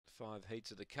5 heats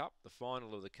of the Cup. The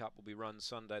final of the Cup will be run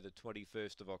Sunday the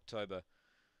 21st of October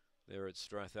there at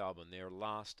Strathalbyn. Their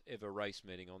last ever race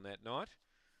meeting on that night.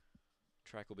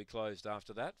 Track will be closed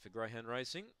after that for greyhound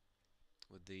racing,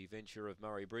 with the venture of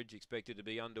Murray Bridge expected to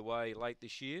be underway late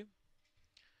this year.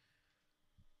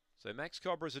 So Max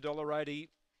Cobra is $1.80.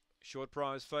 Short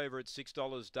prize favourite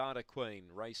 $6. Data Queen,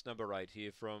 race number 8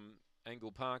 here from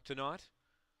Angle-Park tonight.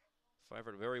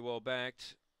 Favourite very well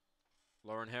backed.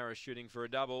 Lauren Harris shooting for a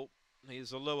double. Here's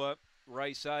the lure.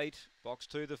 Race 8. Box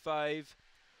 2 the fave.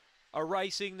 A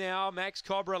racing now. Max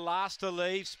Cobra last to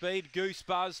leave. Speed Goose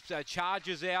Buzz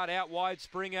charges out wide.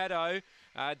 Spring Addo.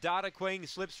 Data Queen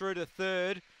slips through to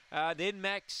third. Then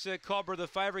Max Cobra, the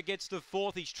favourite, gets to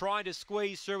fourth. He's trying to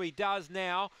squeeze through. He does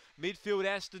now. Midfield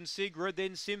Aston Sigrid,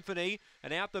 then Symphony.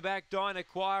 And out the back, Dinah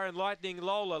Choir and Lightning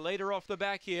Lola. Leader off the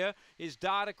back here is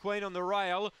Data Queen on the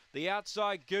rail. The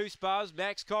outside Goose Buzz.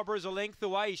 Max Cobra is a length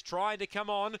away. He's trying to come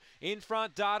on. In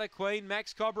front, Data Queen.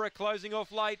 Max Cobra closing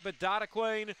off late, but Data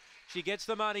Queen, she gets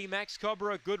the money. Max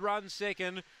Cobra, a good run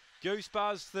second. Goose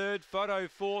Buzz third. Photo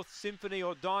fourth. Symphony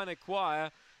or Dinah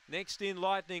Choir. Next in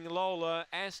Lightning Lola,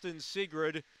 Aston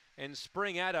Sigrid, and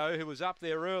Spring Addo, who was up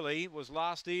there early, was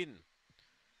last in.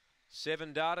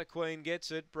 7 Data Queen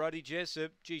gets it. Brodie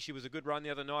Jessup, gee, she was a good run the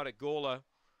other night at Gawler.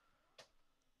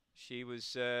 She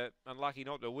was unlucky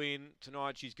not to win.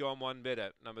 Tonight she's gone one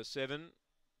better. Number 7,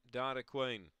 Data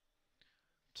Queen.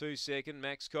 2 second,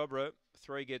 Max Cobra.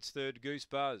 3 gets third, Goose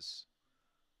Buzz.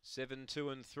 7,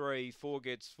 2 and 3. 4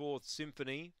 gets fourth,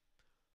 Symphony.